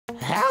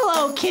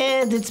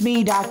kids, it's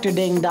me, Dr.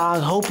 Ding Dong.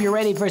 Hope you're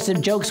ready for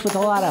some jokes with a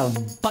lot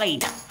of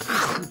bite.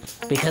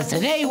 Because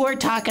today we're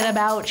talking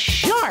about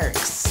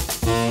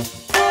sharks.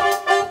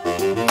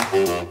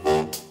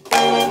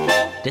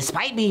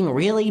 Despite being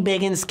really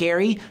big and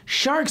scary,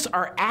 sharks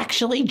are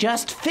actually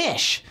just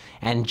fish.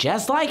 And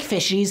just like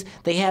fishies,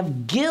 they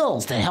have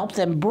gills to help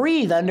them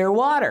breathe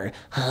underwater.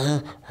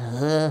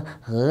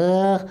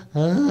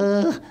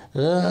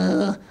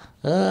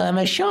 I'm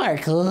a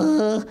shark.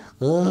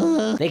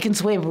 They can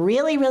swim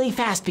really, really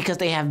fast because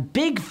they have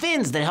big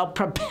fins that help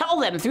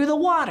propel them through the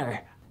water.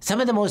 Some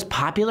of the most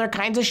popular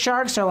kinds of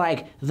sharks are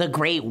like the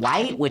great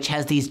white, which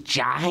has these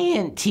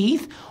giant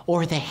teeth,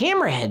 or the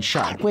hammerhead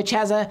shark, which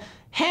has a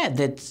head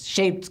that's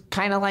shaped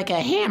kind of like a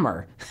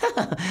hammer.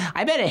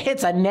 I bet it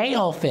hits a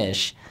nail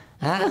fish.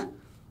 Huh?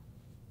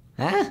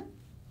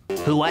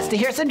 Who wants to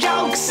hear some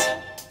jokes?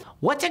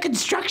 What's a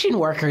construction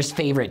worker's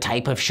favorite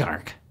type of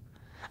shark?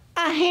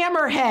 A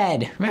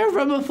hammerhead. Remember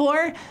from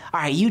before? All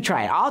right, you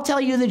try it. I'll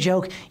tell you the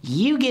joke.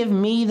 You give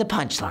me the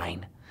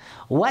punchline.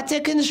 What's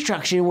a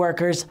construction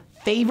worker's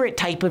favorite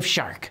type of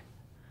shark?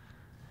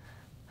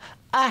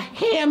 A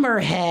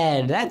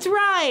hammerhead. That's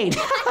right.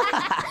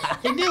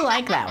 I do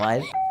like that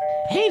one.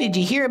 Hey, did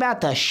you hear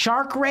about the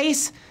shark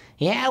race?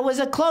 Yeah, it was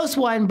a close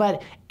one,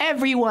 but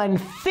everyone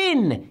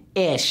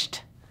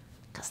finished.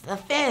 Because the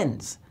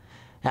fins.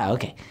 Oh,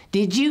 okay.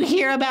 Did you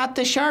hear about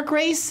the shark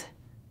race?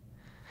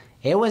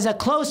 It was a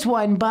close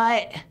one,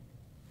 but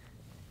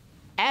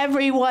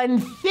everyone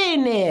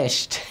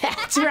finished.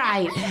 That's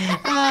right.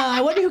 I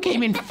wonder who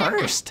came in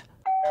first.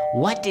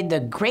 What did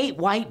the great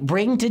white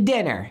bring to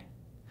dinner?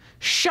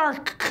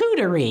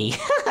 Charcuterie.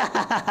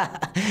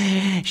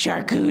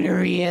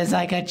 Charcuterie is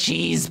like a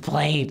cheese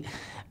plate.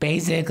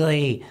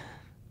 Basically,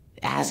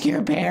 ask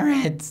your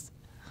parents.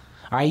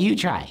 All right, you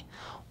try.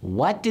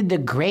 What did the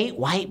great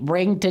white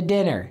bring to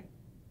dinner?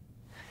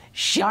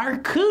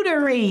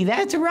 Charcuterie,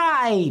 that's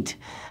right.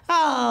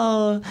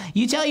 Oh,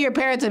 you tell your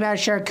parents about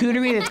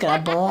charcuterie, it's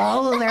gonna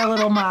blow their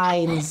little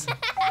minds.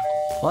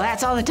 Well,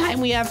 that's all the time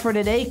we have for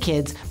today,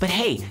 kids. But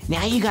hey,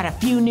 now you got a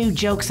few new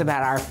jokes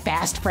about our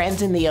fast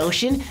friends in the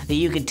ocean that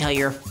you can tell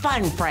your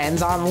fun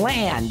friends on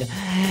land.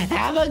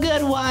 Have a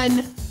good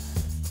one.